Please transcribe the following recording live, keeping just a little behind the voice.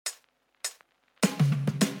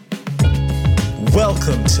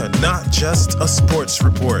Welcome to Not Just a Sports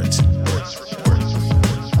Report.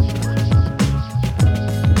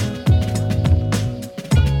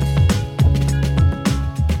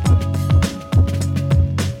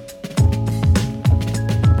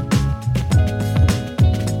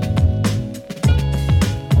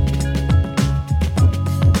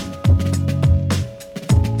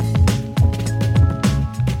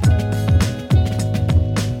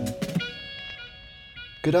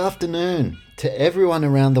 Good afternoon to everyone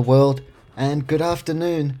around the world, and good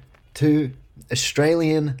afternoon to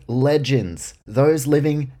Australian legends, those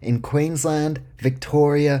living in Queensland,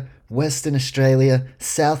 Victoria, Western Australia,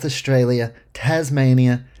 South Australia,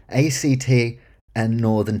 Tasmania, ACT, and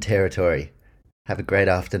Northern Territory. Have a great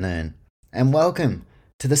afternoon, and welcome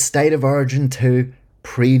to the State of Origin 2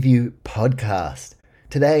 preview podcast.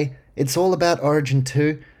 Today, it's all about Origin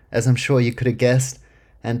 2, as I'm sure you could have guessed,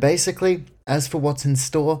 and basically, as for what's in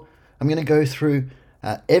store, I'm going to go through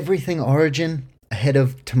everything Origin ahead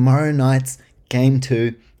of tomorrow night's Game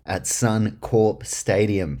 2 at Suncorp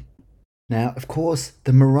Stadium. Now, of course,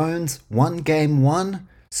 the Maroons won Game 1,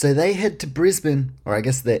 so they head to Brisbane, or I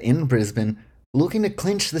guess they're in Brisbane, looking to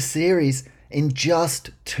clinch the series in just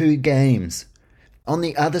 2 games. On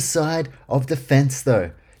the other side of the fence, though,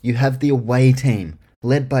 you have the away team,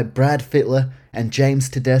 led by Brad Fittler and James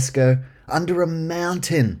Tedesco, under a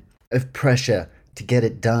mountain of pressure to get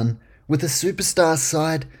it done, with a superstar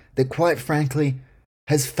side that quite frankly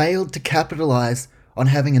has failed to capitalise on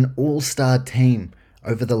having an all-star team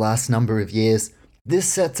over the last number of years. This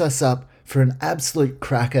sets us up for an absolute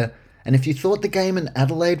cracker, and if you thought the game in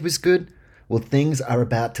Adelaide was good, well, things are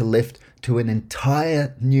about to lift to an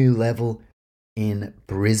entire new level in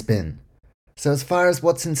Brisbane. So as far as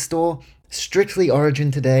what's in store, strictly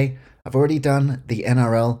Origin today. I've already done the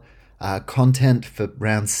NRL content for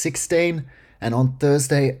round 16, and on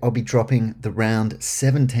Thursday I'll be dropping the round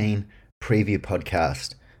 17 preview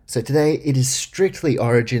podcast. So today it is strictly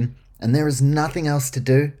Origin, and there is nothing else to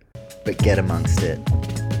do but get amongst it.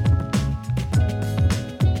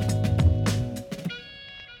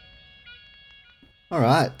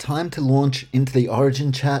 Alright, time to launch into the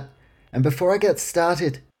Origin chat, and before I get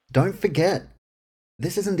started, don't forget,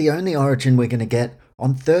 this isn't the only Origin we're going to get.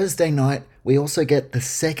 On Thursday night, we also get the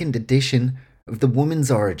second edition of the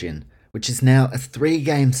Women's Origin, which is now a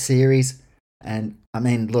 3-game series. And I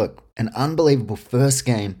mean, look, an unbelievable first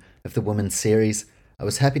game of the Women's Series. I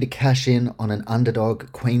was happy to cash in on an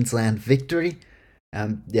underdog Queensland victory.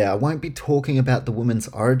 I won't be talking about the Women's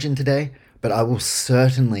Origin today, but I will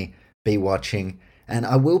certainly be watching. And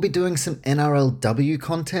I will be doing some NRLW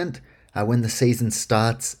content when the season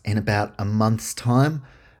starts in about a month's time.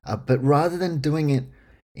 But rather than doing it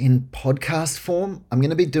in podcast form, I'm going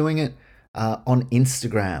to be doing it on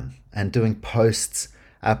Instagram and doing posts,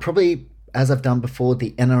 probably as I've done before,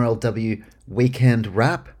 the NRLW weekend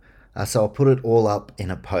wrap. So I'll put it all up in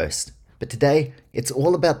a post. But today, it's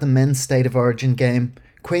all about the men's State of Origin game.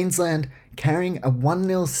 Queensland carrying a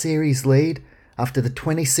 1-0 series lead after the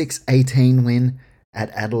 26-18 win at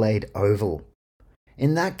Adelaide Oval.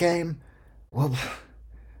 In that game, well,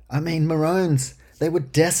 I mean, Maroons, they were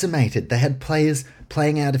decimated. They had players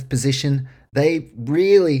playing out of position. They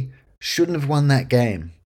really shouldn't have won that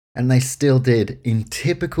game. And they still did, in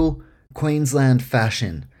typical Queensland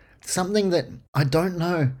fashion. Something that I don't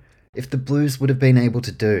know if the Blues would have been able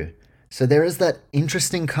to do. So there is that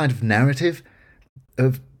interesting kind of narrative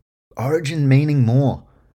of Origin meaning more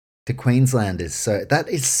to Queenslanders. So that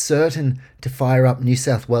is certain to fire up New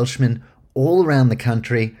South Welshmen all around the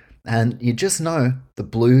country. And you just know the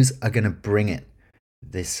Blues are going to bring it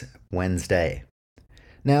this Wednesday.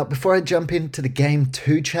 Now, before I jump into the Game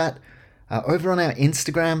 2 chat, over on our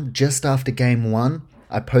Instagram, just after Game 1,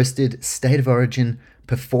 I posted State of Origin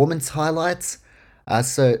performance highlights.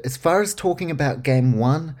 So as far as talking about Game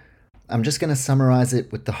 1, I'm just going to summarize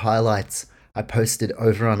it with the highlights I posted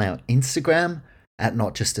over on our Instagram at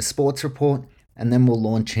Not Just a Sports Report, and then we'll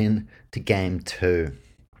launch in to Game 2.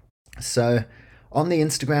 So on the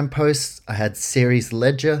Instagram posts, I had Series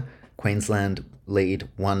Ledger, Queensland lead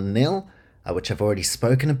 1-0, which I've already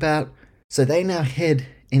spoken about. So they now head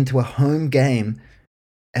into a home game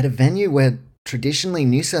at a venue where traditionally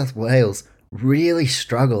New South Wales really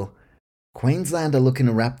struggle. Queensland are looking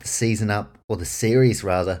to wrap the season up, or the series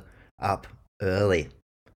rather, up early.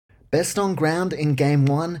 Best on ground in Game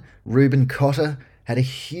 1, Reuben Cotter had a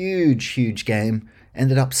huge game,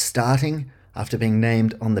 ended up starting after being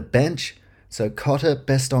named on the bench. So Cotter,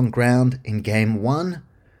 best on ground in Game 1.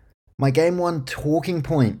 My Game 1 talking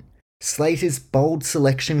point, Slater's bold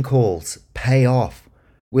selection calls pay off,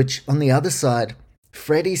 which on the other side,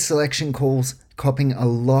 Freddie's selection calls copping a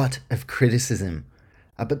lot of criticism.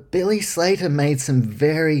 But Billy Slater made some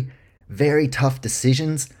very, very tough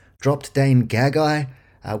decisions, dropped Dane Gagai,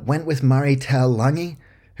 went with Murray Taulagi,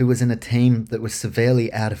 who was in a team that was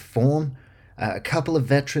severely out of form, a couple of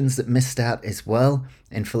veterans that missed out as well,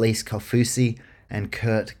 in Felice Kaufusi and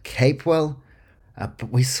Kurt Capewell.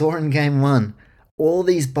 But we saw in Game 1, all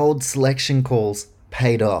these bold selection calls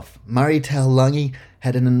paid off. Murray Taulagi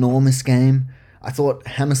had an enormous game. I thought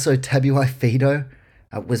Hamiso Tabuai-Fidow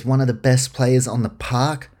was one of the best players on the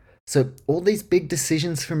park. So all these big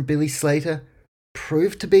decisions from Billy Slater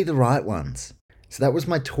proved to be the right ones. So that was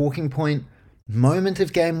my talking point. Moment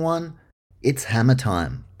of Game 1, it's hammer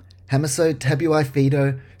time. Hamiso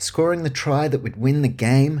Tabuai-Fidow scoring the try that would win the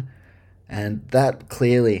game. And that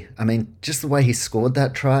clearly, just the way he scored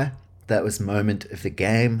that try, that was moment of the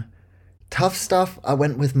game. Tough stuff, I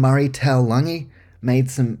went with Murray Taulagi, made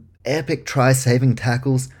some epic try-saving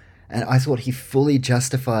tackles, and I thought he fully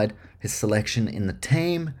justified his selection in the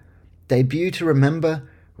team. Debut to remember,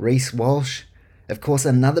 Reece Walsh. Of course,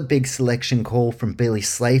 another big selection call from Billy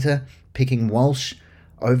Slater, picking Walsh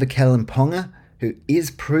over Kellen Ponga, who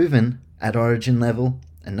is proven at Origin level.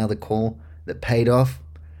 Another call that paid off.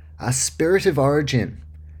 Our Spirit of Origin,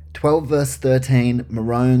 12 verse 13,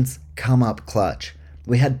 Maroons come up clutch.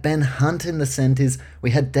 We had Ben Hunt in the centres,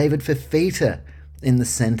 we had David Fifita in the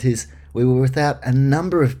centres, we were without a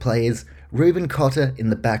number of players, Ruben Cotter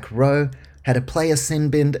in the back row, had a player sin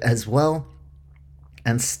binned as well,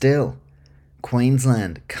 and still,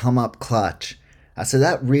 Queensland come up clutch. So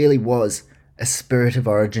that really was a Spirit of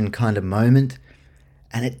Origin kind of moment,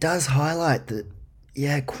 and it does highlight that,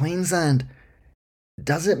 Queensland,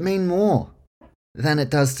 does it mean more than it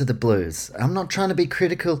does to the Blues? I'm not trying to be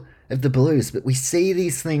critical of the Blues, but we see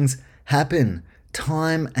these things happen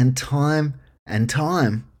time and time and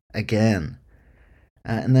time again.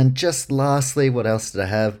 And then just lastly, what else did I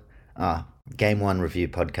have? Game 1 review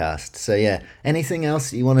podcast. So anything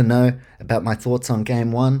else you want to know about my thoughts on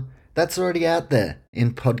Game 1? That's already out there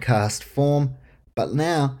in podcast form. But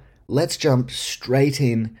now, let's jump straight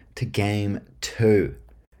in to Game 2.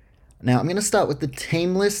 Now, I'm going to start with the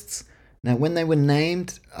team lists. Now, when they were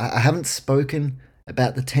named, I haven't spoken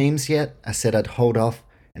about the teams yet. I said I'd hold off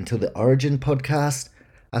until the Origin podcast.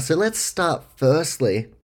 So let's start firstly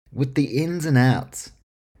with the ins and outs.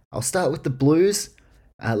 I'll start with the Blues.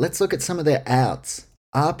 Let's look at some of their outs.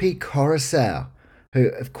 RP Coruscant, who,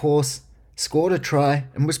 of course, scored a try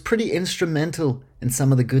and was pretty instrumental in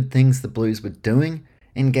some of the good things the Blues were doing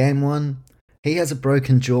in Game 1. He has a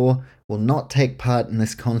broken jaw, will not take part in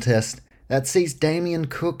this contest. That sees Damien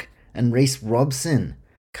Cook and Reece Robson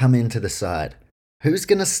come into the side. Who's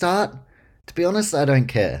going to start? To be honest, I don't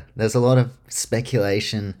care. There's a lot of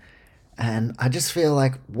speculation, and I just feel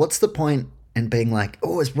like, what's the point in being like,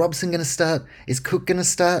 is Robson going to start? Is Cook going to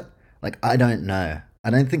start? I don't know. I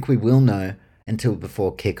don't think we will know until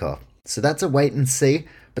before kickoff. So that's a wait and see,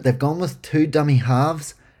 but they've gone with 2 dummy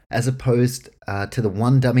halves as opposed to the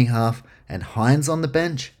 1 dummy half and Hines on the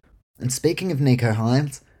bench. And speaking of Nicho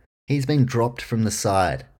Hynes, he's been dropped from the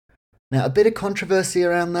side. Now, a bit of controversy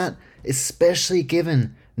around that, especially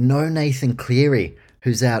given no Nathan Cleary,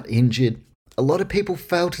 who's out injured. A lot of people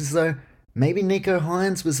felt as though maybe Nicho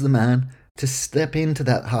Hynes was the man to step into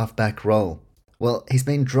that halfback role. Well, he's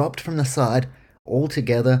been dropped from the side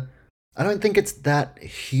altogether. I don't think it's that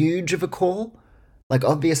huge of a call.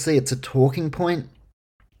 Obviously it's a talking point,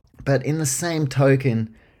 but in the same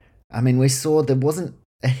token, we saw there wasn't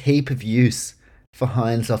a heap of use for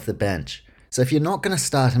Hynes off the bench. So if you're not going to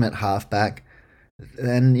start him at halfback,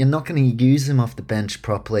 then you're not going to use him off the bench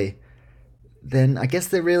properly, then I guess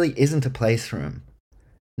there really isn't a place for him.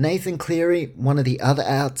 Nathan Cleary, one of the other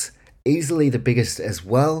outs, easily the biggest as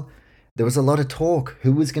well. There was a lot of talk.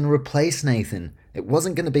 Who was going to replace Nathan? It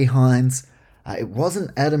wasn't going to be Hynes. It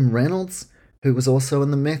wasn't Adam Reynolds, who was also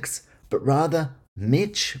in the mix, but rather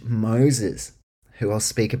Mitch Moses, who I'll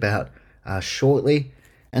speak about shortly.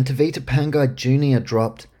 And Tavita Pangai Jr.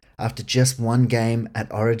 dropped after just 1 game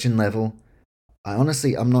at Origin level.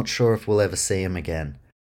 I'm not sure if we'll ever see him again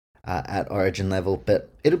at Origin level, but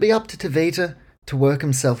it'll be up to Tavita to work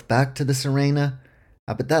himself back to this arena.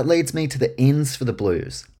 But that leads me to the ins for the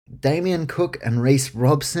Blues. Damien Cook and Reece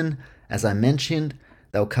Robson, as I mentioned,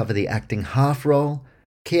 they'll cover the acting half role.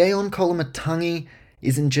 Keaon Koloamatangi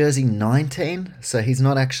is in jersey 19, so he's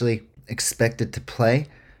not actually expected to play,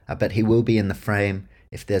 but he will be in the frame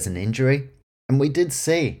if there's an injury. And we did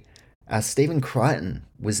see Stephen Crichton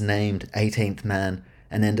was named 18th man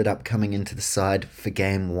and ended up coming into the side for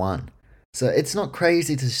Game 1. So it's not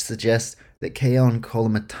crazy to suggest that Keaon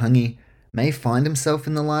Koloamatangi may find himself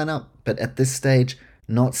in the lineup, but at this stage,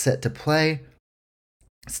 not set to play.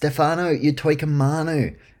 Stefano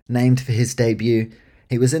Utoikamanu, named for his debut.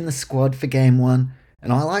 He was in the squad for game one,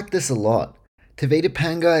 and I like this a lot. Tevita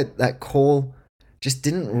Pangai, that call just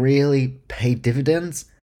didn't really pay dividends,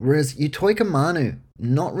 whereas Utoikamanu,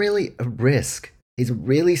 not really a risk. He's a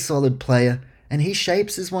really solid player, and he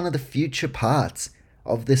shapes as one of the future parts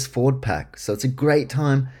of this forward pack. So it's a great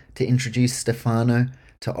time to introduce Stefano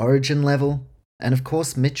to Origin level, and of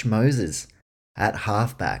course Mitch Moses at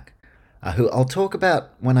halfback, who I'll talk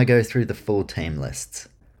about when I go through the full team lists.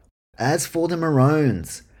 As for the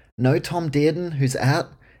Maroons, no Tom Dearden, who's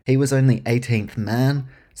out. He was only 18th man,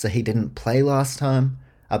 so he didn't play last time.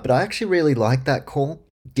 But I actually really like that call,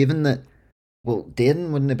 given that, well,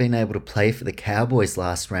 Dearden wouldn't have been able to play for the Cowboys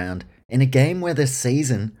last round in a game where their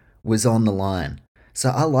season was on the line. So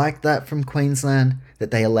I like that from Queensland,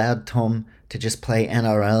 that they allowed Tom to just play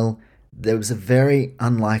NRL. There was a very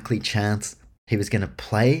unlikely chance he was going to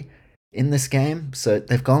play in this game, so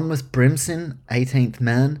they've gone with Brimson, 18th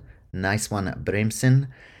man. Nice one, Brimson.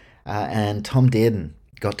 And Tom Dearden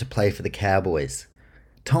got to play for the Cowboys.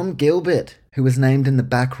 Tom Gilbert, who was named in the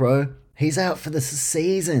back row, he's out for the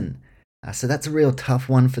season. So that's a real tough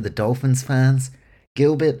one for the Dolphins fans.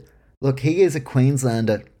 Gilbert, look, he is a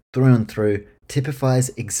Queenslander through and through, typifies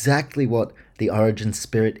exactly what the Origin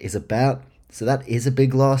spirit is about, so that is a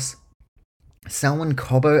big loss. Selwyn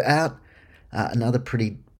Cobbo out, another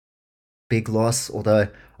pretty big loss, although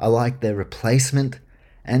I like their replacement.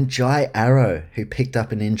 And Jai Arrow, who picked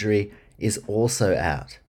up an injury, is also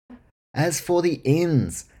out. As for the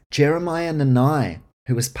ins, Jeremiah Nanai,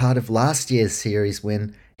 who was part of last year's series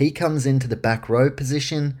win, he comes into the back row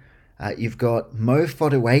position. You've got Mo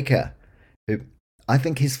Fotuaika, who I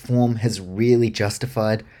think his form has really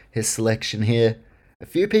justified his selection here. A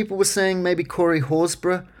few people were saying maybe Corey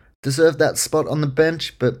Horsburgh deserved that spot on the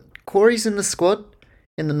bench, but Corey's in the squad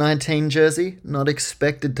in the 19 jersey, not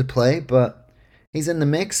expected to play, but he's in the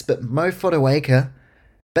mix. But Mo Fotuaika,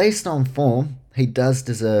 based on form, he does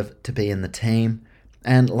deserve to be in the team.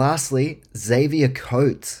 And lastly, Xavier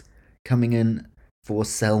Coates coming in for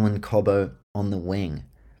Selwyn Cobbo on the wing.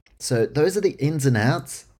 So those are the ins and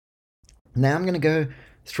outs. Now I'm going to go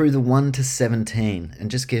through the 1 to 17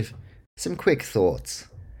 and just give some quick thoughts.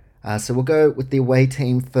 So we'll go with the away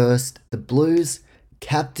team first. The Blues,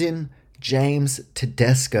 captain James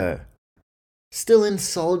Tedesco. Still in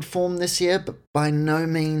solid form this year, but by no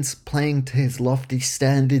means playing to his lofty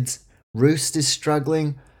standards. Roost is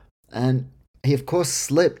struggling, and he of course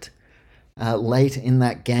slipped late in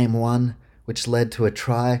that game one, which led to a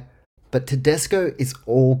try. But Tedesco is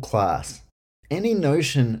all class. Any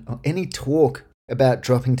notion or any talk about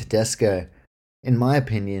dropping Tedesco, in my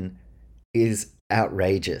opinion, is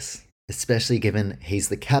outrageous, especially given he's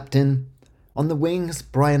the captain. On the wings,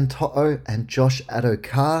 Brian To'o and Josh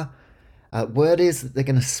Addo-Carr. Word is that they're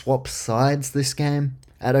going to swap sides this game.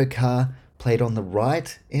 Addo-Carr played on the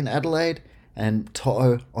right in Adelaide and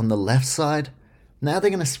To'o on the left side. Now they're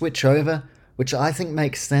going to switch over, which I think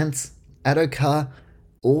makes sense. Addo-Carr,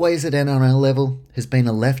 always at NRL level, has been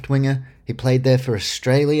a left winger. He played there for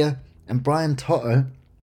Australia. And Brian To'o,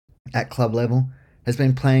 at club level, has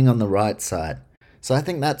been playing on the right side. So I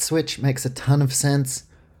think that switch makes a ton of sense.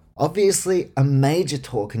 Obviously, a major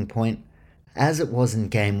talking point, as it was in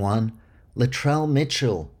game one, Latrell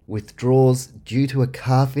Mitchell withdraws due to a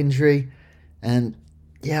calf injury. And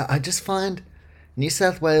yeah, I just find New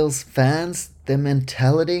South Wales fans, their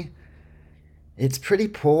mentality, it's pretty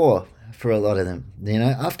poor for a lot of them. You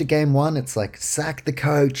know, after game one, it's like, sack the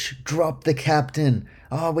coach, drop the captain.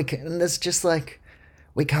 Oh, and it's just like,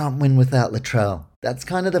 we can't win without Latrell. That's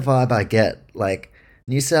kind of the vibe I get. Like,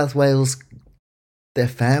 New South Wales, their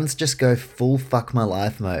fans just go full fuck my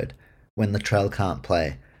life mode when Latrell can't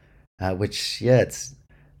play. Which, yeah,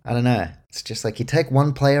 I don't know. It's just like you take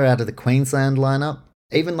one player out of the Queensland lineup,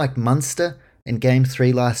 even like Munster in game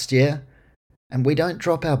 3 last year, and we don't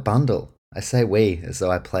drop our bundle. I say we, as though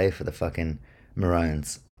I play for the fucking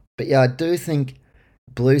Maroons. But yeah, I do think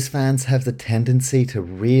Blues fans have the tendency to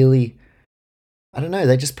really, I don't know,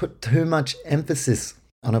 they just put too much emphasis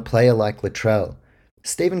on a player like Latrell.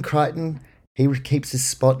 Stephen Crichton, he keeps his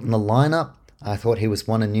spot in the lineup. I thought he was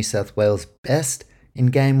one of New South Wales' best in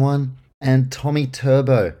game one. And Tommy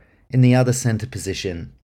Turbo in the other centre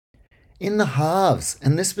position. In the halves,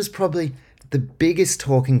 and this was probably the biggest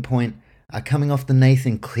talking point coming off the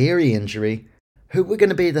Nathan Cleary injury, who were going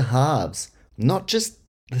to be the halves? Not just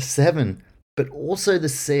the 7, but also the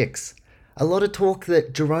 6. A lot of talk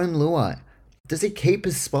that Jerome Luai, does he keep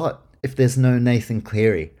his spot if there's no Nathan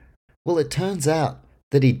Cleary? Well, it turns out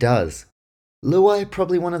that he does. Luai,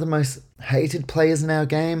 probably one of the most hated players in our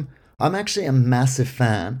game. I'm actually a massive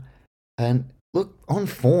fan, and Look, on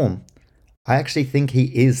form, I actually think he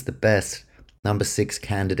is the best number 6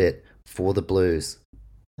 candidate for the Blues.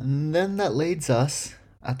 And then that leads us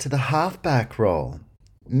to the halfback role.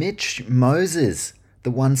 Mitch Moses,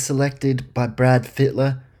 the one selected by Brad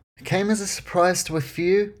Fittler, came as a surprise to a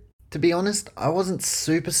few. To be honest, I wasn't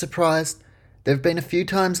super surprised. There have been a few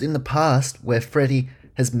times in the past where Freddie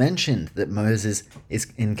has mentioned that Moses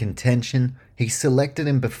is in contention. He selected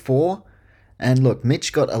him before. And look,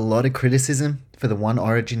 Mitch got a lot of criticism for the one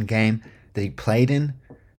Origin game that he played in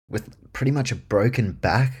with pretty much a broken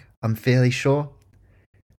back, I'm fairly sure.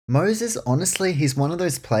 Moses, honestly, he's one of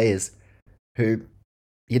those players who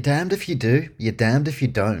you're damned if you do, you're damned if you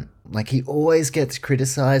don't. Like, he always gets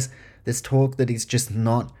criticised. There's talk that he's just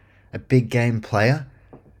not a big game player.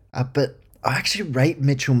 But I actually rate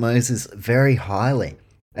Mitchell Moses very highly.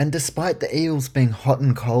 And despite the Eels being hot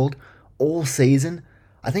and cold all season,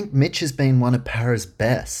 I think Mitch has been one of Para's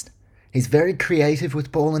best. He's very creative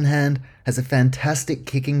with ball in hand, has a fantastic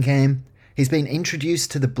kicking game. He's been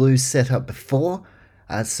introduced to the Blues setup before,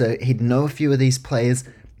 so he'd know a few of these players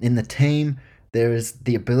in the team. There is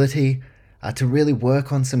the ability to really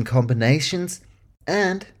work on some combinations,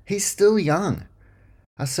 and he's still young.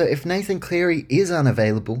 So if Nathan Cleary is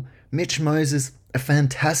unavailable, Mitch Moses, a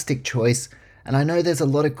fantastic choice, and I know there's a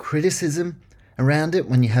lot of criticism around it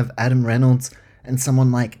when you have Adam Reynolds and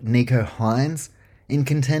someone like Nico Hines in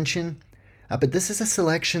contention, but this is a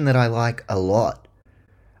selection that I like a lot.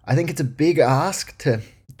 I think it's a big ask to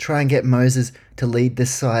try and get Moses to lead this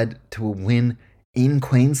side to a win in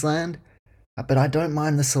Queensland, but I don't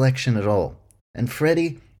mind the selection at all. And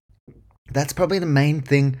Freddie, that's probably the main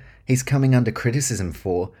thing he's coming under criticism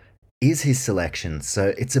for, is his selection.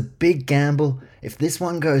 So it's a big gamble. If this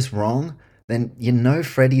one goes wrong, then you know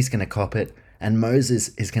Freddie's going to cop it, and Moses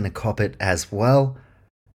is going to cop it as well.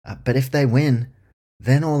 But if they win,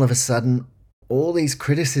 then all of a sudden, all these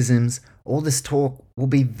criticisms, all this talk will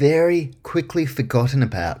be very quickly forgotten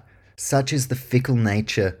about, such is the fickle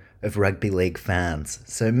nature of rugby league fans.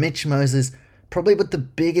 So Mitch Moses, probably with the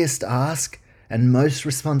biggest ask and most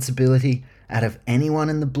responsibility out of anyone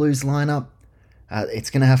in the Blues lineup. It's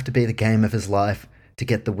going to have to be the game of his life to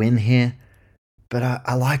get the win here. But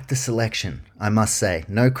I like the selection, I must say.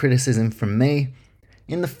 No criticism from me.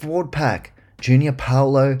 In the forward pack, Junior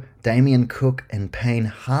Paulo, Damien Cook and Payne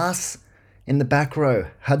Haas. In the back row,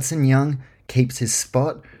 Hudson Young keeps his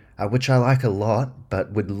spot, which I like a lot,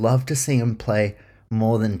 but would love to see him play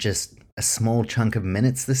more than just a small chunk of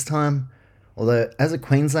minutes this time. Although, as a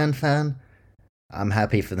Queensland fan, I'm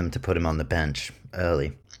happy for them to put him on the bench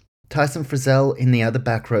early. Tyson Frizzell in the other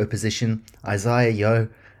back row position, Isaiah Yeo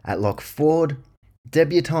at lock forward,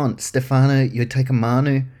 debutant Stefano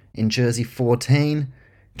Utoikamanu in jersey 14,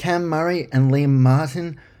 Cam Murray and Liam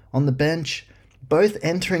Martin on the bench, both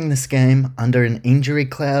entering this game under an injury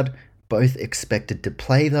cloud, both expected to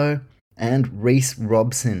play though, and Reece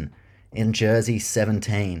Robson in jersey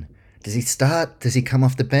 17. Does he start? Does he come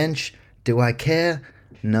off the bench? Do I care?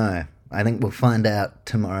 No. I think we'll find out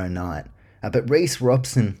tomorrow night. But Reece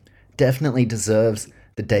Robson definitely deserves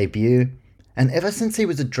the debut. And ever since he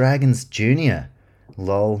was a Dragons junior,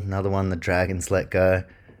 lol, another one the Dragons let go.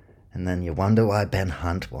 And then you wonder why Ben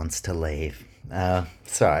Hunt wants to leave.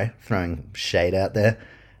 Sorry, throwing shade out there.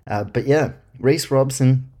 But yeah, Reece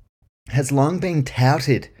Robson has long been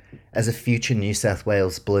touted as a future New South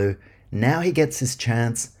Wales Blue. Now he gets his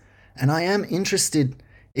chance. And I am interested,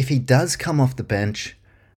 if he does come off the bench,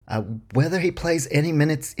 whether he plays any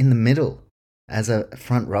minutes in the middle as a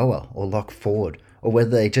front rower or lock forward, or whether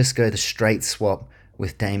they just go the straight swap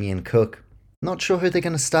with Damien Cook. Not sure who they're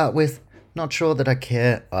going to start with, not sure that I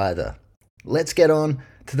care either. Let's get on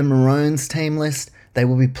to the Maroons team list. They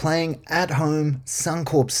will be playing at home,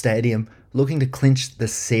 Suncorp Stadium, looking to clinch the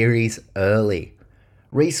series early.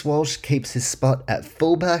 Reece Walsh keeps his spot at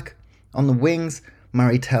fullback. On the wings,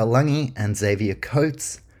 Murray Taulagi and Xavier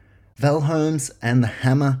Coates. Val Holmes and the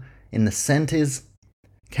Hammer in the centres.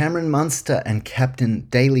 Cameron Munster and Captain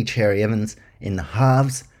Daly Cherry Evans in the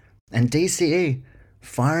halves. And DCE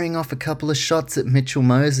firing off a couple of shots at Mitchell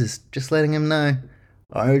Moses, just letting him know,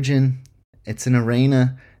 Origin, it's an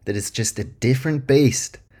arena that is just a different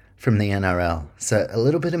beast from the NRL. So a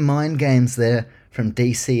little bit of mind games there from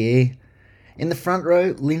DCE. In the front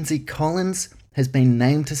row, Lindsay Collins has been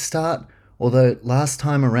named to start, although last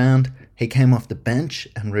time around he came off the bench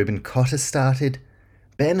and Ruben Cotter started.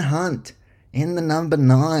 Ben Hunt in the number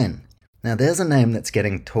 9. Now there's a name that's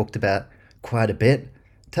getting talked about quite a bit.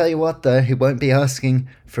 Tell you what though, he won't be asking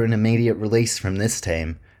for an immediate release from this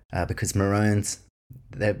team because Maroons,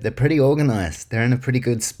 they're pretty organised. They're in a pretty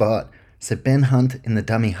good spot. So Ben Hunt in the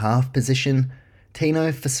dummy half position.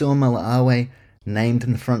 Tino Fasua-Malaawe named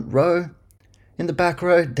in the front row. In the back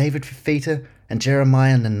row, David Fifita and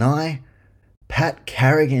Jeremiah Nanai. Pat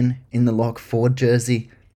Carrigan in the lock forward jersey.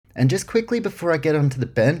 And just quickly before I get onto the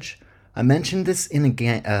bench, I mentioned this in the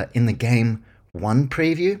Game 1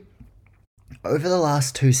 preview. Over the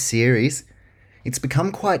last 2 series, it's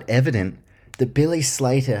become quite evident that Billy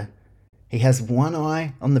Slater, he has one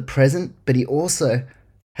eye on the present, but he also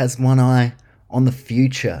has one eye on the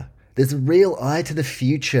future. There's a real eye to the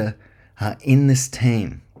future in this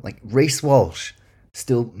team. Like Reece Walsh,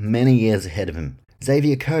 still many years ahead of him.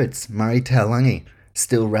 Xavier Coates, Murray Taulagi,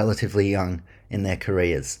 still relatively young in their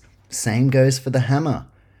careers. Same goes for the Hammer.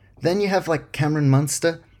 Then you have like Cameron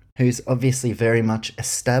Munster, who's obviously very much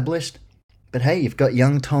established. But hey, you've got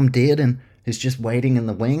young Tom Dearden, who's just waiting in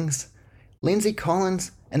the wings. Lindsay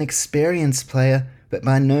Collins, an experienced player, but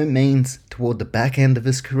by no means toward the back end of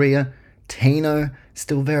his career. Tino,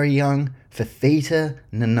 still very young. Fifita,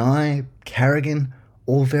 Nanai, Carrigan,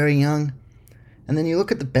 all very young. And then you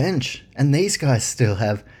look at the bench, and these guys still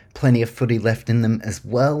have plenty of footy left in them as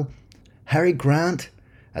well. Harry Grant,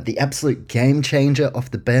 the absolute game changer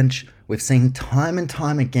off the bench. We've seen time and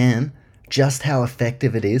time again just how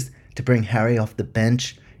effective it is to bring Harry off the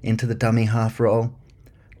bench into the dummy half role.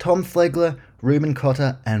 Tom Flegler, Ruben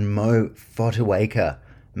Cotter, and Mo Fotuaika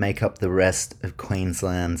make up the rest of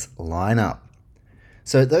Queensland's lineup.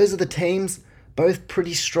 So those are the teams, both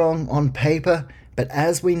pretty strong on paper, but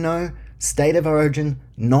as we know, State of Origin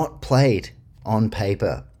not played on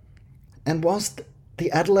paper. And whilst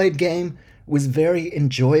the Adelaide game was very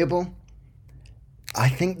enjoyable, I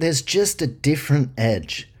think there's just a different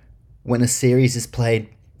edge when a series is played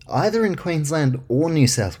either in Queensland or New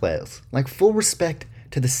South Wales. Like, full respect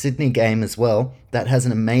to the Sydney game as well. That has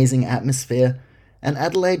an amazing atmosphere. And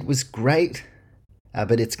Adelaide was great,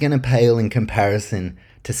 but it's going to pale in comparison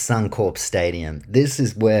to Suncorp Stadium. This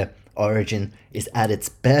is where Origin is at its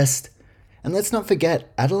best. And let's not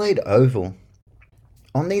forget, Adelaide Oval.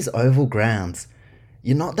 On these oval grounds,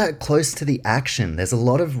 you're not that close to the action. There's a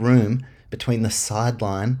lot of room between the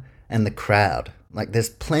sideline and the crowd. Like, there's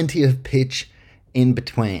plenty of pitch in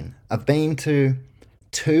between. I've been to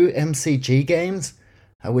 2 MCG games,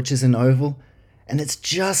 which is an oval, and it's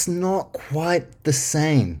just not quite the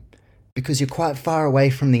same because you're quite far away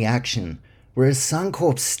from the action. Whereas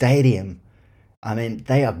Suncorp Stadium, I mean,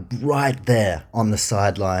 they are right there on the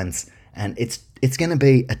sidelines, and it's going to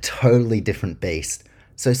be a totally different beast.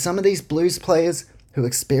 So some of these Blues players who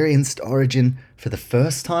experienced Origin for the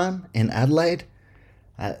first time in Adelaide,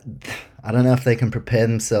 I don't know if they can prepare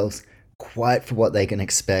themselves quite for what they can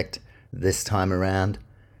expect this time around.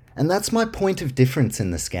 And that's my point of difference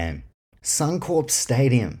in this game. Suncorp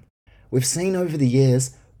Stadium. We've seen over the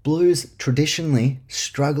years, Blues traditionally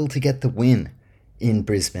struggle to get the win in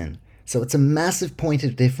Brisbane. So it's a massive point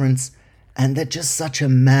of difference, and they're just such a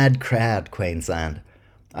mad crowd, Queensland.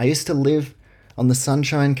 I used to live on the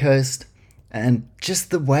Sunshine Coast, and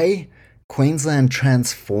just the way Queensland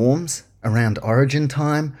transforms around Origin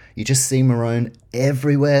time, you just see maroon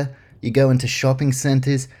everywhere. You go into shopping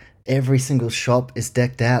centres, every single shop is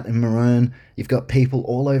decked out in maroon. You've got people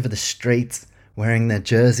all over the streets wearing their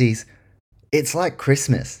jerseys. It's like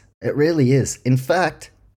Christmas. It really is. In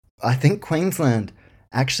fact, I think Queensland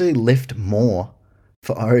actually lift more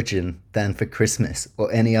for Origin than for Christmas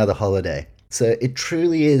or any other holiday. So it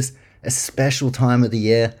truly is a special time of the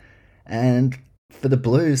year. And for the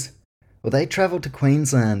Blues, well, they travel to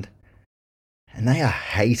Queensland and they are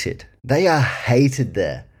hated. They are hated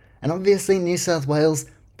there. And obviously New South Wales,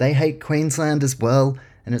 they hate Queensland as well.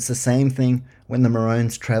 And it's the same thing when the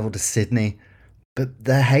Maroons travel to Sydney. But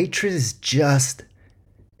the hatred is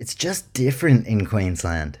it's just different in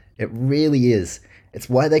Queensland. It really is. It's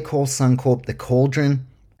why they call Suncorp the Cauldron.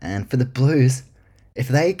 And for the Blues, if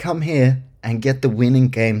they come here and get the win in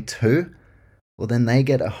Game 2, well, then they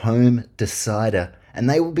get a home decider. And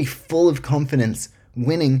they will be full of confidence,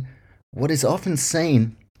 winning what is often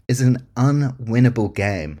seen as an unwinnable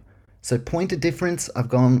game. So point of difference, I've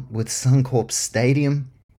gone with Suncorp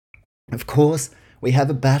Stadium. Of course, we have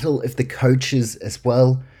a battle of the coaches as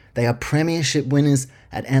well. They are premiership winners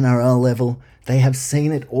at NRL level. They have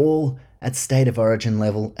seen it all at State of Origin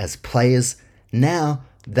level as players. Now,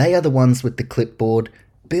 they are the ones with the clipboard.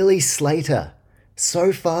 Billy Slater,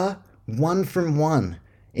 so far, 1 from 1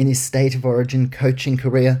 in his State of Origin coaching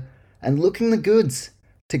career, and looking the goods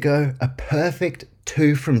to go a perfect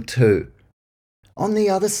 2 from 2. On the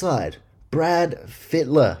other side, Brad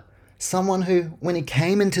Fittler, someone who, when he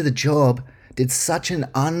came into the job, did such an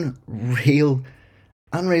unreal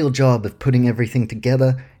job of putting everything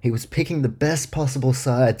together. He was picking the best possible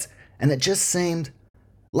sides, and it just seemed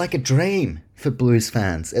like a dream for Blues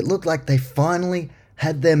fans. It looked like they finally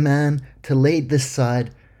had their man to lead this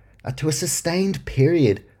side to a sustained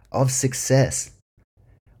period of success.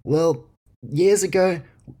 Well, years ago,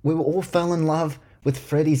 we were all fell in love with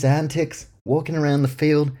Freddie's antics, walking around the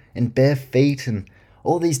field in bare feet and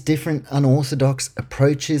all these different unorthodox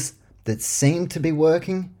approaches that seemed to be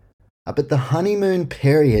working. But the honeymoon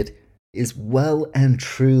period is well and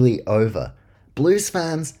truly over. Blues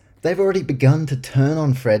fans, they've already begun to turn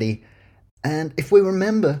on Freddie, and if we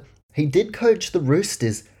remember, he did coach the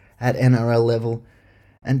Roosters at NRL level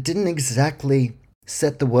and didn't exactly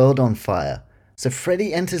set the world on fire. So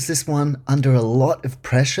Freddie enters this one under a lot of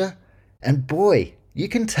pressure, and boy, you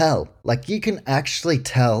can tell, you can actually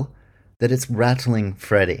tell that it's rattling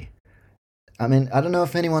Freddie. I mean, I don't know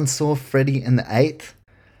if anyone saw Freddie in the 8th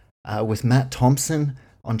with Matt Thompson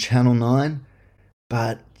on Channel 9,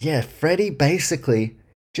 but yeah, Freddie basically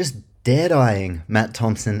just dead-eyeing Matt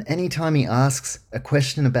Thompson anytime he asks a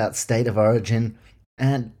question about State of Origin,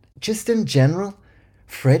 and just in general,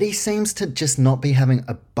 Freddie seems to just not be having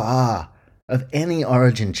a bar of any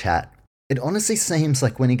Origin chat. It honestly seems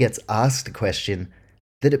like when he gets asked a question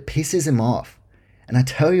that it pisses him off. And I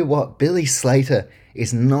tell you what, Billy Slater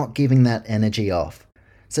is not giving that energy off.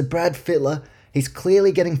 So Brad Fittler, he's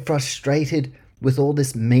clearly getting frustrated with all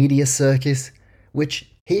this media circus, which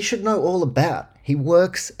he should know all about. He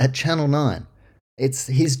works at Channel 9. It's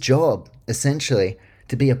his job, essentially,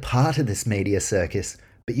 to be a part of this media circus,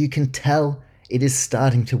 but you can tell it is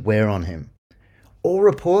starting to wear on him. All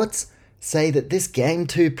reports say that this Game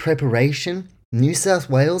 2 preparation, New South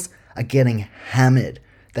Wales are getting hammered.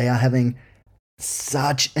 They are having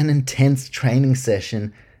such an intense training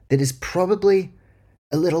session that is probably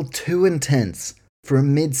a little too intense for a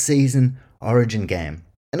mid-season Origin game.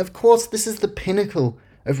 And of course, this is the pinnacle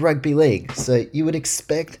of rugby league, so you would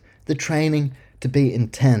expect the training to be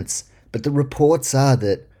intense, but the reports are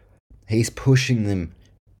that he's pushing them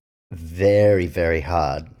very, very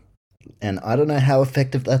hard. And I don't know how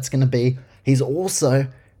effective that's going to be. He's also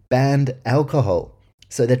banned alcohol.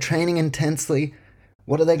 So they're training intensely.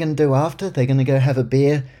 What are they going to do after? They're going to go have a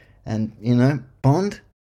beer and, bond?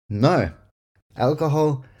 No.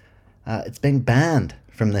 Alcohol, it's been banned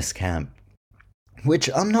from this camp. Which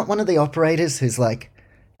I'm not one of the operators who's like,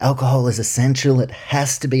 alcohol is essential, it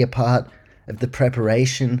has to be a part of the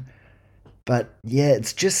preparation. But yeah,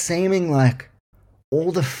 it's just seeming like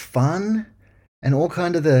all the fun and all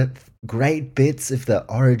kind of the great bits of the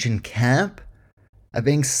Origin camp are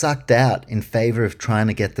being sucked out in favour of trying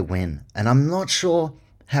to get the win. And I'm not sure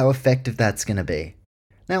how effective that's going to be.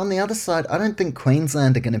 Now, on the other side, I don't think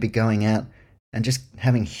Queensland are going to be going out and just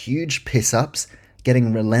having huge piss-ups,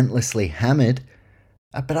 getting relentlessly hammered.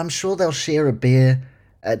 But I'm sure they'll share a beer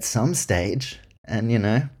at some stage and,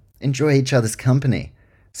 enjoy each other's company.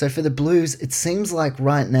 So for the Blues, it seems like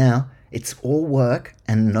right now it's all work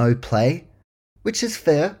and no play, which is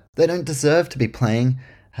fair. They don't deserve to be playing,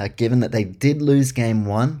 given that they did lose game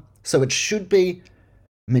 1. So it should be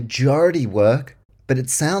majority work, but it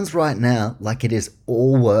sounds right now like it is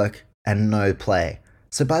all work and no play.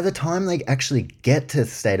 So by the time they actually get to the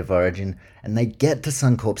State of Origin and they get to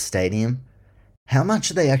Suncorp Stadium, how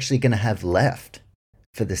much are they actually going to have left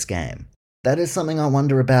for this game? That is something I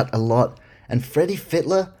wonder about a lot. And Freddie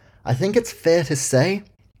Fittler, I think it's fair to say,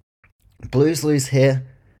 Blues lose here,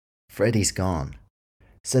 Freddie's gone.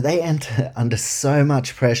 So they enter under so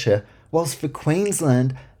much pressure, whilst for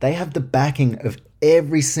Queensland, they have the backing of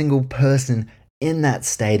every single person in that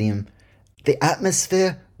stadium. The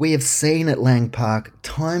atmosphere we have seen at Lang Park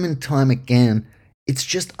time and time again, it's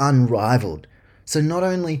just unrivaled. So not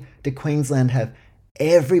only do Queensland have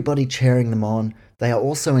everybody cheering them on, they are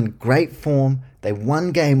also in great form. They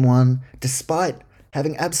won game 1, despite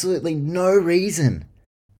having absolutely no reason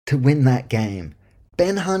to win that game.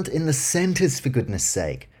 Ben Hunt in the centres, for goodness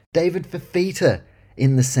sake. David Fifita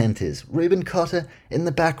in the centres. Reuben Cotter in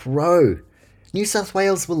the back row. New South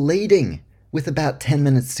Wales were leading with about 10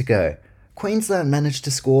 minutes to go. Queensland managed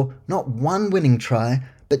to score not one winning try,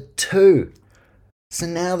 but 2. So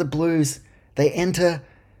now the Blues, they enter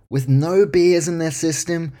with no beers in their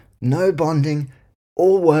system, no bonding,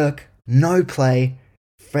 all work, no play.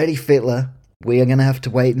 Freddie Fittler, we are going to have to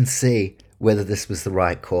wait and see whether this was the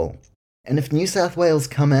right call. And if New South Wales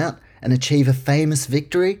come out and achieve a famous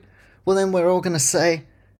victory, well then we're all going to say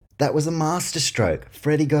that was a masterstroke.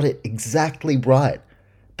 Freddie got it exactly right.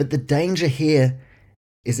 But the danger here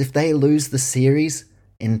is if they lose the series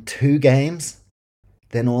in 2 games,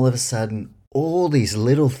 then all of a sudden all these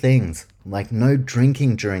little things, like no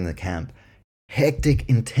drinking during the camp, hectic,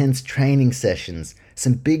 intense training sessions,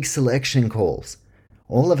 some big selection calls,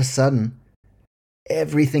 all of a sudden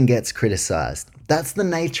everything gets criticised. That's the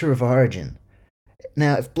nature of Origin.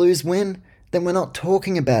 Now, if Blues win, then we're not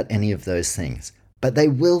talking about any of those things. But they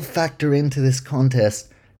will factor into this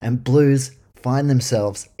contest, and Blues find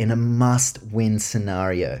themselves in a must-win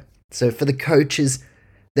scenario. So for the coaches,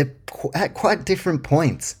 they're at quite different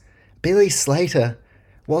points. Billy Slater,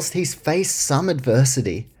 whilst he's faced some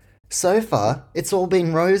adversity, so far it's all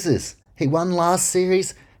been roses. He won last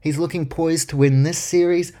series, he's looking poised to win this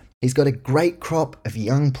series. He's got a great crop of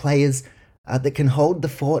young players that can hold the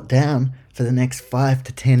fort down for the next 5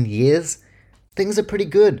 to 10 years. Things are pretty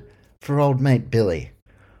good for old mate Billy.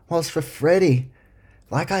 Whilst for Freddie,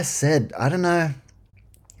 like I said, I don't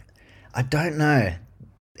know.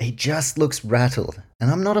 He just looks rattled. And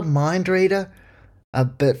I'm not a mind reader,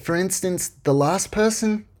 but for instance, the last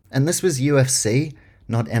person, and this was UFC,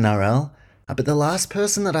 not NRL, but the last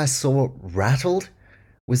person that I saw rattled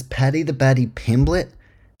was Paddy the Baddy Pimblett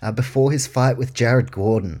before his fight with Jared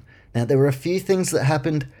Gordon. Now, there were a few things that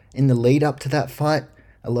happened in the lead up to that fight.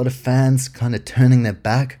 A lot of fans kind of turning their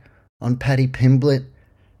back on Paddy Pimblett.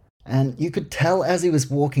 And you could tell as he was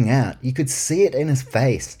walking out, you could see it in his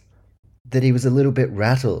face, that he was a little bit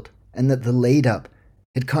rattled and that the lead up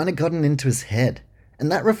had kind of gotten into his head.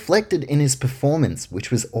 And that reflected in his performance, which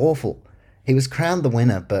was awful. He was crowned the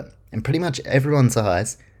winner, but in pretty much everyone's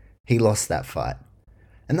eyes, he lost that fight.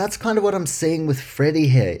 And that's kind of what I'm seeing with Freddie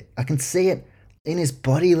here. I can see it in his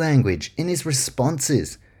body language, in his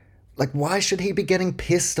responses. Like, why should he be getting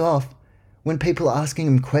pissed off when people are asking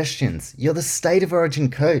him questions? You're the State of Origin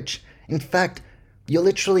coach. In fact, you're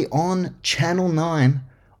literally on Channel 9,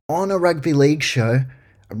 on a rugby league show,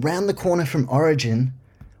 around the corner from Origin.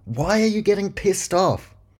 Why are you getting pissed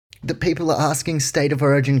off that people are asking State of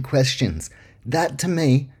Origin questions? That, to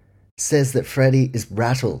me, says that Freddie is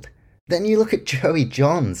rattled. Then you look at Joey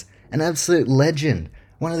Johns, an absolute legend,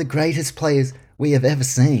 one of the greatest players we have ever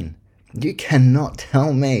seen. You cannot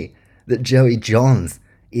tell me that Joey Johns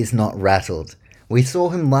is not rattled. We saw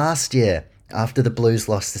him last year after the Blues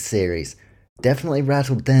lost the series. Definitely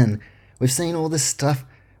rattled then. We've seen all this stuff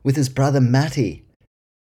with his brother Matty.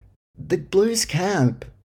 The Blues camp,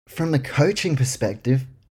 from the coaching perspective,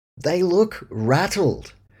 they look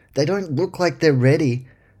rattled. They don't look like they're ready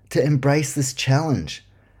to embrace this challenge.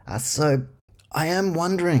 So I am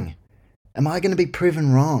wondering, am I going to be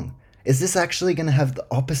proven wrong? Is this actually going to have the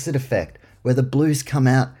opposite effect, where the Blues come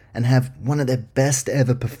out and have one of their best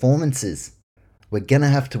ever performances? We're going to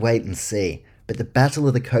have to wait and see. But the Battle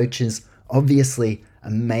of the Coaches, obviously a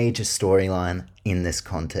major storyline in this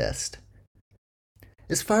contest.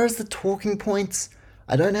 As far as the talking points,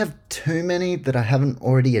 I don't have too many that I haven't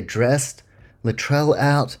already addressed. Latrell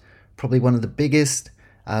out, probably one of the biggest.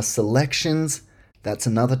 Selections, that's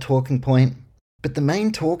another talking point. But the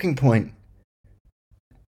main talking point,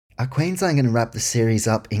 are Queensland going to wrap the series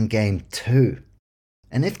up in Game 2?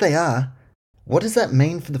 And if they are, what does that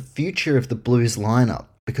mean for the future of the Blues lineup?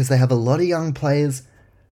 Because they have a lot of young players.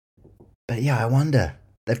 But yeah, I wonder.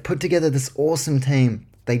 They've put together this awesome team.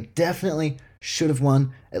 They definitely should have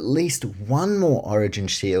won at least one more Origin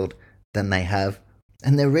Shield than they have.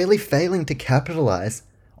 And they're really failing to capitalise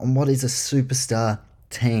on what is a superstar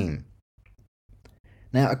team.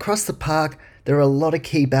 Now, across the park, there are a lot of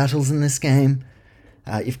key battles in this game.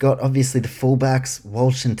 You've got, obviously, the fullbacks,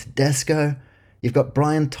 Walsh and Tedesco. You've got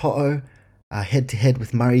Brian To'o head-to-head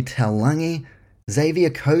with Murray Taulagi. Xavier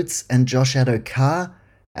Coates and Josh Addo-Carr.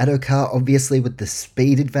 Addo-Carr, obviously, with the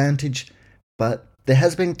speed advantage. But there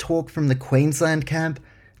has been talk from the Queensland camp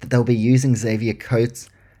that they'll be using Xavier Coates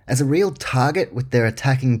as a real target with their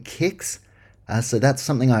attacking kicks. So that's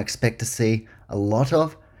something I expect to see a lot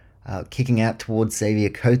of. Kicking out towards Xavier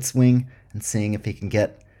Coates' wing and seeing if he can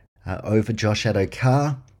get over Josh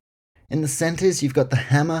Addo-Carr. In the centres, you've got the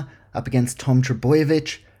Hammer up against Tom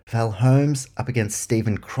Trbojevic, Val Holmes up against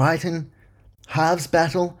Stephen Crichton. Halves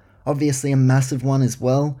battle, obviously a massive one as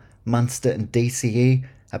well. Munster and DCE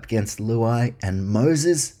up against Luai and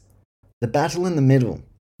Moses. The battle in the middle.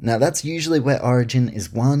 Now that's usually where Origin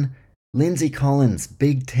is won. Lindsay Collins,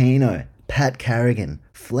 Big Tino, Pat Carrigan,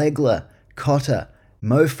 Flegler, Cotter,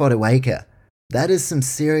 Mo Fotuaika. That is some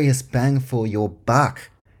serious bang for your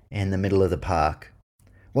buck in the middle of the park.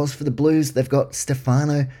 Whilst for the Blues, they've got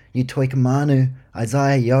Stefano Utoikamanu,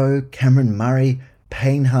 Isaiah Yeo, Cameron Murray,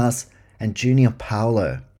 Payne Haas, and Junior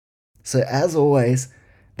Paulo. So as always,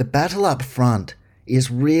 the battle up front is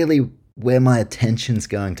really where my attention's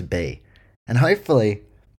going to be. And hopefully,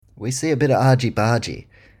 we see a bit of argy-bargy.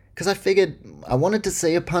 Because I figured I wanted to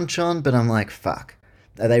see a punch-on, but I'm like, fuck.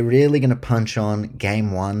 Are they really going to punch on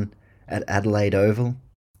Game 1 at Adelaide Oval?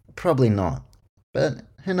 Probably not. But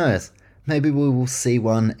who knows? Maybe we will see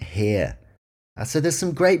one here. So there's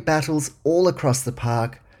some great battles all across the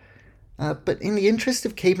park. But in the interest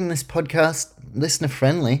of keeping this podcast listener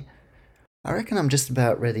friendly, I reckon I'm just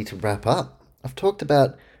about ready to wrap up. I've talked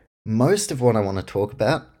about most of what I want to talk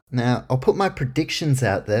about. Now, I'll put my predictions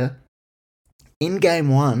out there. In game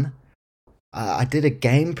one, I did a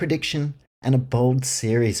game prediction and a bold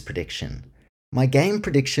series prediction. My game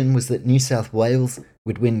prediction was that New South Wales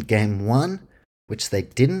would win game one, which they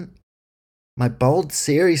didn't. My bold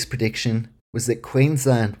series prediction was that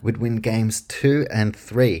Queensland would win games 2 and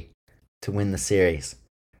 3 to win the series.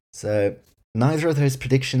 So neither of those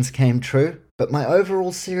predictions came true, but my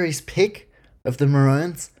overall series pick of the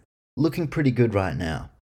Maroons looking pretty good right now.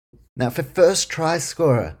 Now for first try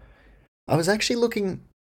scorer, I was actually looking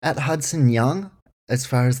at Hudson Young as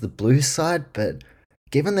far as the Blues side, but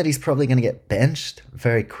given that he's probably going to get benched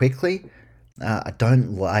very quickly, I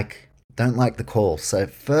don't like the call. So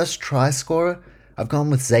first try scorer, I've gone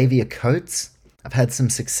with Xavier Coates. I've had some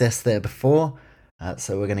success there before,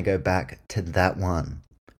 so we're going to go back to that one.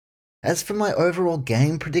 As for my overall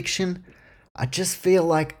game prediction, I just feel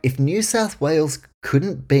like if New South Wales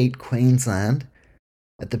couldn't beat Queensland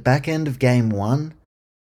at the back end of game one,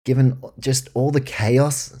 given just all the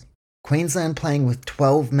chaos, Queensland playing with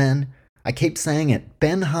 12 men, I keep saying it,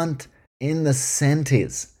 Ben Hunt in the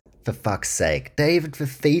centres, for fuck's sake. David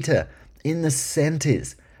Fifita in the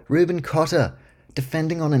centres. Ruben Cotter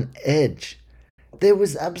defending on an edge. There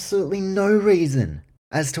was absolutely no reason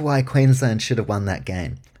as to why Queensland should have won that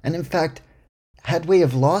game. And in fact, had we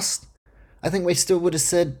have lost, I think we still would have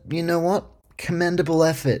said, you know what? Commendable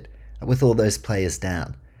effort with all those players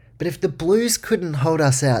down. But if the Blues couldn't hold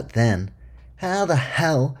us out then, how the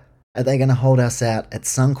hell are they going to hold us out at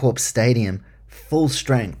Suncorp Stadium, full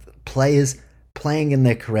strength, players playing in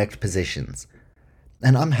their correct positions?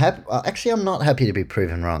 And I'm not happy to be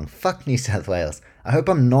proven wrong. Fuck New South Wales. I hope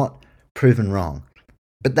I'm not proven wrong.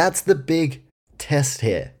 But that's the big test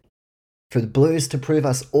here. For the Blues to prove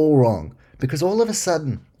us all wrong. Because all of a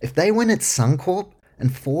sudden, if they win at Suncorp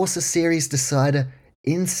and force a series decider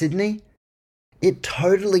in Sydney, it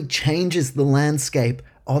totally changes the landscape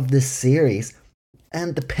of this series.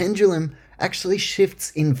 And the pendulum actually shifts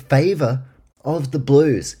in favour of the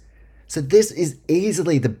Blues. So this is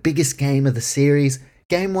easily the biggest game of the series.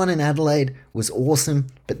 Game 1 in Adelaide was awesome,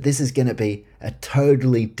 but this is going to be a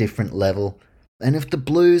totally different level. And if the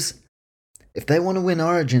Blues, if they want to win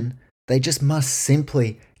Origin, they just must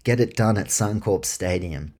simply get it done at Suncorp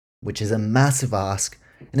Stadium, which is a massive ask.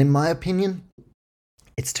 And in my opinion,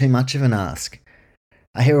 it's too much of an ask.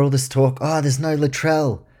 I hear all this talk, there's no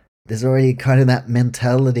Latrell. There's already kind of that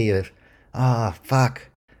mentality of, fuck,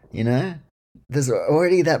 you know? There's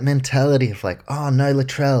already that mentality of like, no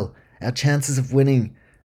Latrell, our chances of winning.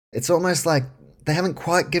 It's almost like they haven't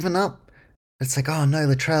quite given up. It's like, no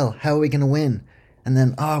Latrell, how are we going to win? And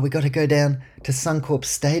then, we got to go down to Suncorp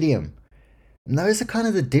Stadium. And those are kind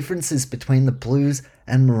of the differences between the Blues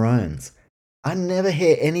and Maroons. I never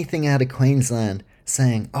hear anything out of Queensland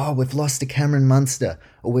saying, we've lost to Cameron Munster,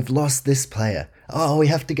 or we've lost this player. We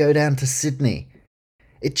have to go down to Sydney.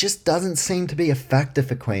 It just doesn't seem to be a factor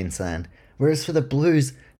for Queensland. Whereas for the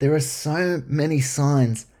Blues, there are so many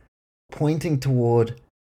signs pointing toward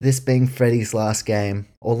this being Freddie's last game,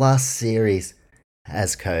 or last series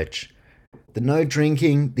as coach. The no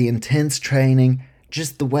drinking, the intense training,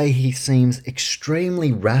 just the way he seems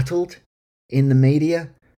extremely rattled in the media.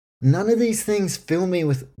 None of these things fill me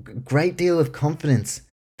with a great deal of confidence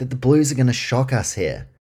that the Blues are going to shock us here,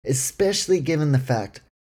 especially given the fact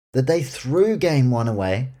that they threw game 1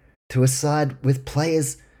 away to a side with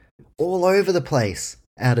players all over the place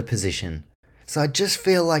out of position. So I just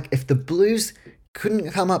feel like if the Blues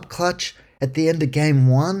couldn't come up clutch at the end of game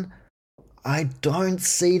 1, I don't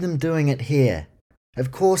see them doing it here.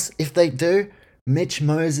 Of course, if they do, Mitch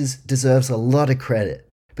Moses deserves a lot of credit.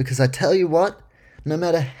 Because I tell you what, no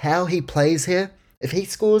matter how he plays here, if he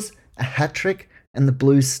scores a hat-trick and the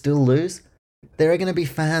Blues still lose, there are going to be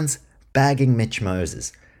fans bagging Mitch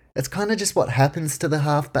Moses. That's kind of just what happens to the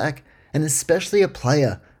halfback, and especially a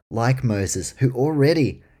player like Moses, who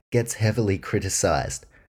already gets heavily criticised.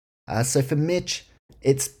 So for Mitch,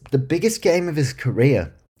 it's the biggest game of his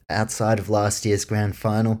career outside of last year's grand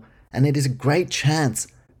final, and it is a great chance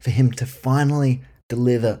for him to finally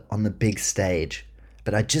deliver on the big stage.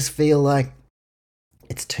 But I just feel like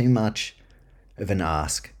it's too much of an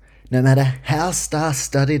ask. No matter how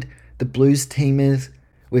star-studded the Blues team is,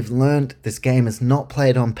 we've learned this game is not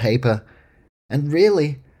played on paper. And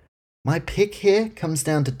really, my pick here comes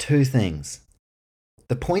down to two things.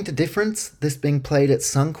 The point of difference, this being played at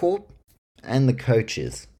Suncorp, and the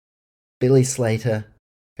coaches. Billy Slater,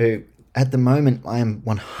 who at the moment, I am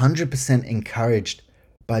 100% encouraged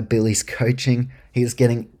by Billy's coaching. He is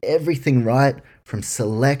getting everything right, from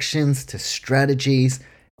selections to strategies.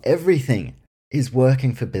 Everything is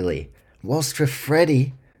working for Billy. Whilst for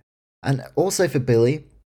Freddie, and also for Billy,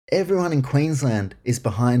 everyone in Queensland is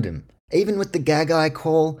behind him. Even with the Gagai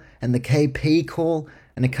call and the KP call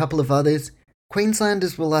and a couple of others,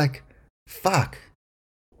 Queenslanders were like, fuck,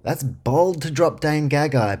 that's bold to drop Dane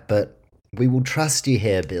Gagai, but we will trust you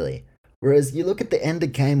here, Billy. Whereas you look at the end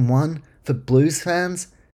of game 1 for Blues fans,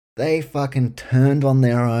 they fucking turned on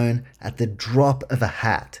their own at the drop of a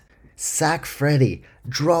hat. Sack Freddie,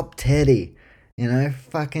 drop Teddy,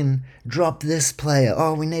 fucking drop this player.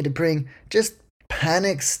 Oh, we need to bring just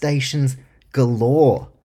panic stations galore.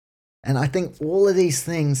 And I think all of these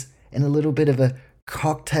things in a little bit of a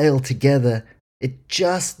cocktail together, it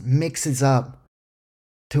just mixes up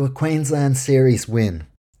to a Queensland series win,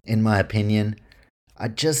 in my opinion. I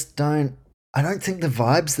don't think the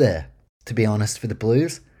vibe's there, to be honest, for the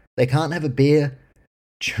Blues. They can't have a beer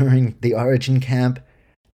during the Origin camp.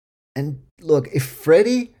 And look, if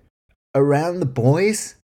Freddie around the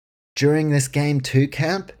boys during this Game 2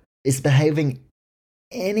 camp is behaving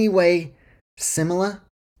any way similar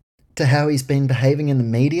to how he's been behaving in the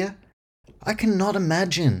media, I cannot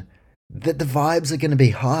imagine that the vibes are going to be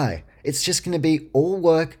high. It's just going to be all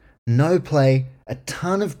work, no play, a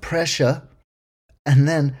ton of pressure, and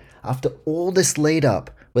then after all this lead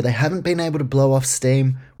up where they haven't been able to blow off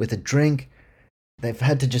steam with a drink, they've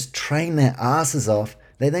had to just train their asses off,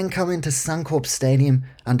 they then come into Suncorp Stadium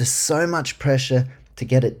under so much pressure to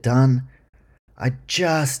get it done. I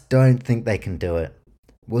just don't think they can do it.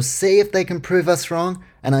 We'll see if they can prove us wrong,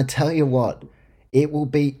 and I tell you what, it will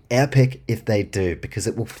be epic if they do, because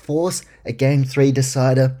it will force a Game 3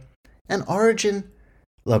 decider. And Origin,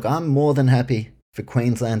 look, I'm more than happy for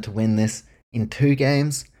Queensland to win this in 2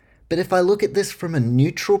 games, but if I look at this from a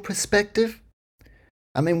neutral perspective,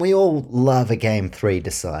 I mean, we all love a Game 3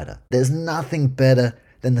 decider. There's nothing better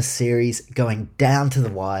than the series going down to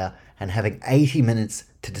the wire and having 80 minutes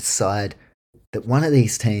to decide that one of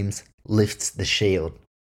these teams lifts the shield.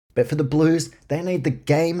 But for the Blues, they need the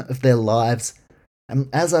game of their lives. And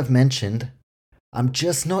as I've mentioned, I'm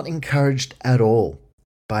just not encouraged at all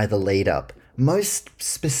by the lead up. Most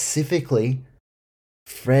specifically,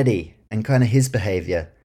 Freddie and kind of his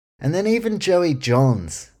behaviour. And then even Joey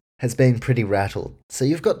Johns has been pretty rattled. So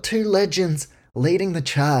you've got 2 legends leading the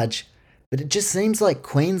charge, but it just seems like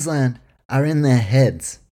Queensland are in their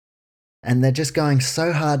heads. And they're just going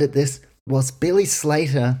so hard at this, whilst Billy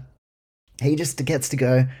Slater, he just gets to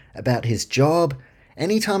go about his job.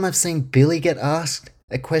 Anytime I've seen Billy get asked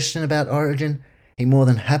a question about Origin, he more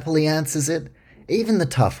than happily answers it, even the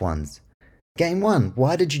tough ones. Game 1,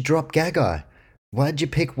 why did you drop Gagai? Why did you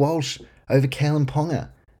pick Walsh over Kalen Ponga?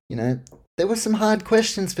 There were some hard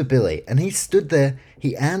questions for Billy, and he stood there,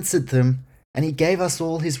 he answered them, and he gave us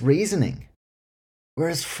all his reasoning.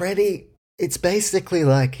 Whereas Freddie, it's basically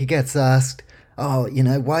like he gets asked, oh,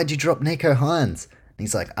 why'd you drop Nico Hines? And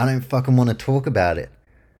he's like, I don't fucking want to talk about it.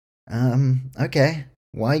 Okay.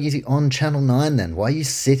 Why are you on Channel 9 then? Why are you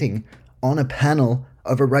sitting on a panel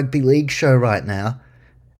of a rugby league show right now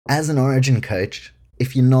as an Origin coach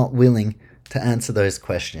if you're not willing to answer those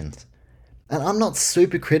questions? And I'm not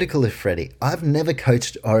super critical of Freddie. I've never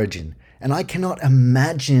coached Origin, and I cannot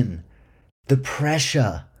imagine the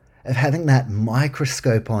pressure of having that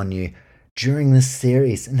microscope on you during this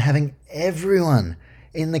series and having everyone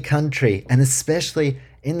in the country, and especially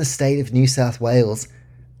in the state of New South Wales,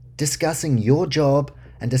 discussing your job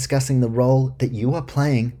and discussing the role that you are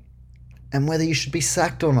playing and whether you should be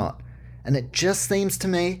sacked or not. And it just seems to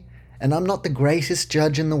me, and I'm not the greatest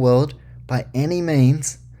judge in the world by any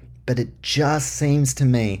means, but it just seems to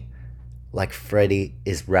me like Freddie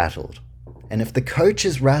is rattled. And if the coach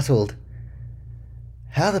is rattled,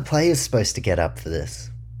 how are the players supposed to get up for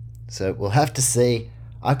this? So we'll have to see.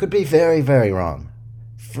 I could be very, very wrong.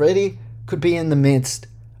 Freddie could be in the midst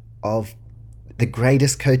of the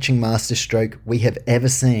greatest coaching masterstroke we have ever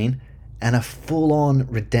seen and a full-on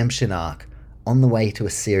redemption arc on the way to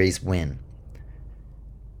a series win.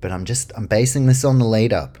 But I'm basing this on the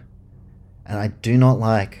lead up, and I do not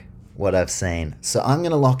like what I've seen. So I'm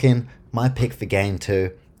going to lock in my pick for Game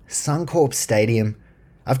 2, Suncorp Stadium.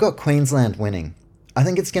 I've got Queensland winning. I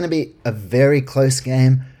think it's going to be a very close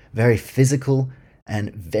game, very physical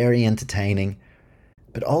and very entertaining.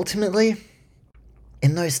 But ultimately,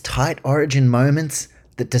 in those tight Origin moments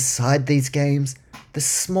that decide these games, the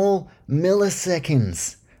small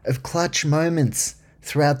milliseconds of clutch moments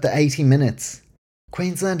throughout the 80 minutes,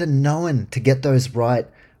 Queensland are known to get those right,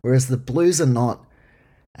 whereas the Blues are not.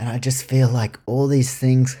 And I just feel like all these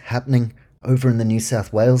things happening over in the New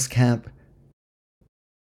South Wales camp,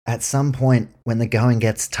 at some point when the going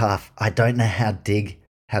gets tough, I don't know how deep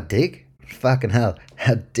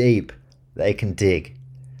they can dig.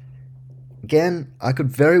 Again, I could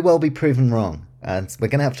very well be proven wrong, and we're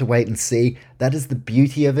going to have to wait and see. That is the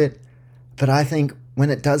beauty of it. But I think when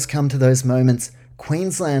it does come to those moments,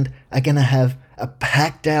 Queensland are going to have a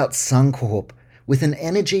packed out Suncorp with an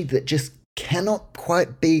energy that just cannot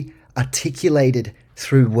quite be articulated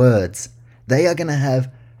through words. They are going to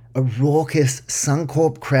have a raucous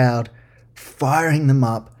Suncorp crowd firing them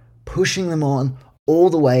up, pushing them on all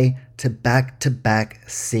the way to back-to-back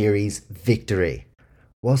series victory.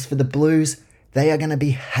 Whilst for the Blues, they are going to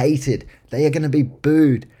be hated. They are going to be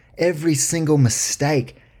booed. Every single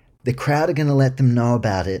mistake, the crowd are going to let them know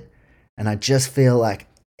about it. And I just feel like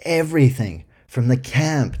everything from the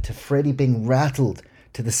camp to Freddie being rattled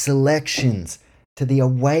to the selections to the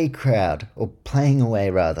away crowd, or playing away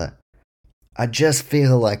rather, I just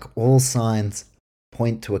feel like all signs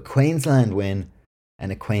point to a Queensland win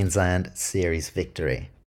and a Queensland series victory.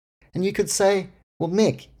 And you could say, well,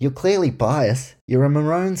 Mick, you're clearly biased. You're a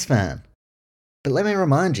Maroons fan. But let me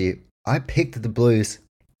remind you, I picked the Blues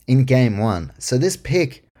in game 1. So this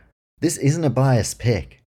isn't a biased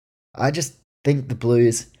pick. I just think the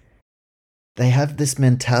Blues, they have this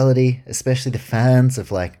mentality, especially the fans,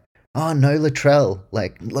 of like, oh, no Latrell.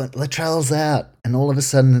 Like, Latrell's out. And all of a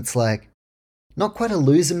sudden it's like, not quite a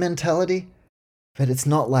loser mentality, but it's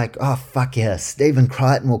not like, oh, fuck yeah, Stephen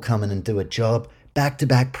Crichton will come in and do a job.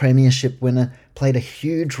 Back-to-back premiership winner, played a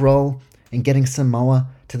huge role in getting Samoa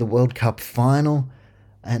to the World Cup final,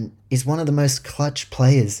 and is one of the most clutch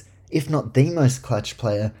players, if not the most clutch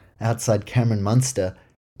player, outside Cameron Munster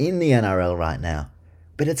in the NRL right now.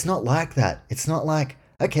 But it's not like that. It's not like,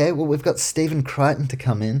 okay, well, we've got Stephen Crichton to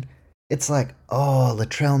come in. It's like, oh,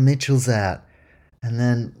 Latrell Mitchell's out. And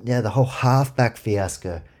then, yeah, the whole halfback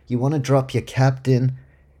fiasco. You want to drop your captain.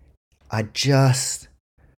 I can't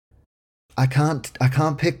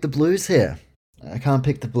pick the Blues here. I can't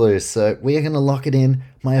pick the Blues. So we are going to lock it in.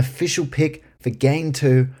 My official pick for Game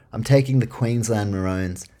 2, I'm taking the Queensland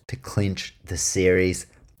Maroons to clinch the series.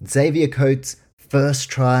 Xavier Coates, first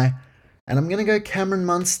try. And I'm going to go Cameron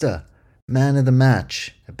Munster, man of the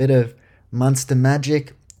match. A bit of Munster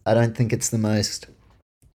magic. I don't think it's the most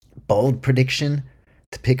bold prediction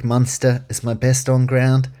to pick Munster as my best on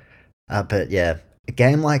ground. But yeah, a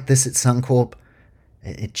game like this at Suncorp,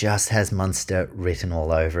 it just has Munster written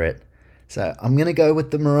all over it. So I'm going to go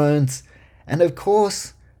with the Maroons. And of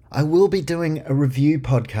course, I will be doing a review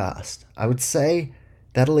podcast. I would say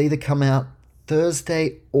that'll either come out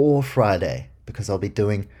Thursday or Friday, because I'll be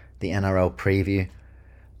doing the NRL preview.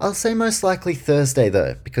 I'll say most likely Thursday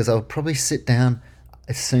though, because I'll probably sit down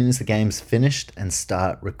as soon as the game's finished and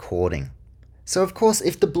start recording. So of course,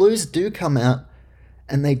 if the Blues do come out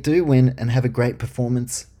and they do win and have a great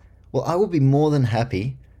performance, well, I will be more than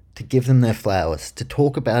happy to give them their flowers, to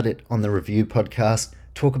talk about it on the review podcast,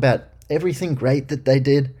 talk about everything great that they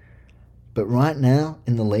did. But right now,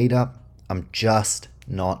 in the lead up, I'm just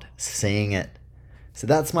not seeing it. So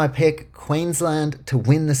that's my pick, Queensland to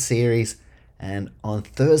win the series. And on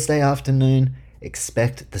Thursday afternoon,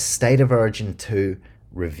 expect the State of Origin 2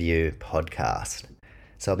 review podcast.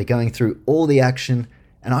 So I'll be going through all the action,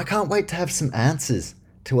 and I can't wait to have some answers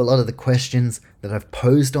to a lot of the questions that I've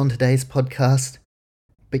posed on today's podcast.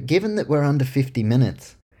 But given that we're under 50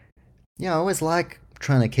 minutes, I always like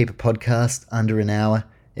trying to keep a podcast under an hour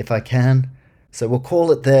if I can. So we'll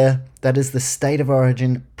call it there. That is the State of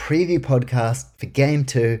Origin preview podcast for Game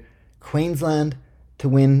 2. Queensland to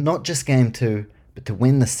win not just Game 2, but to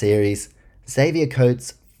win the series. Xavier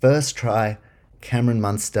Coates, first try. Cameron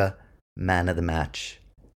Munster, man of the match.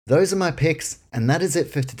 Those are my picks, and that is it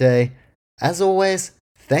for today. As always,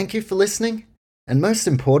 thank you for listening, and most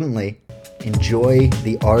importantly, enjoy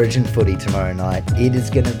the Origin footy tomorrow night. It is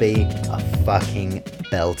going to be a fucking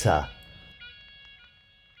belter.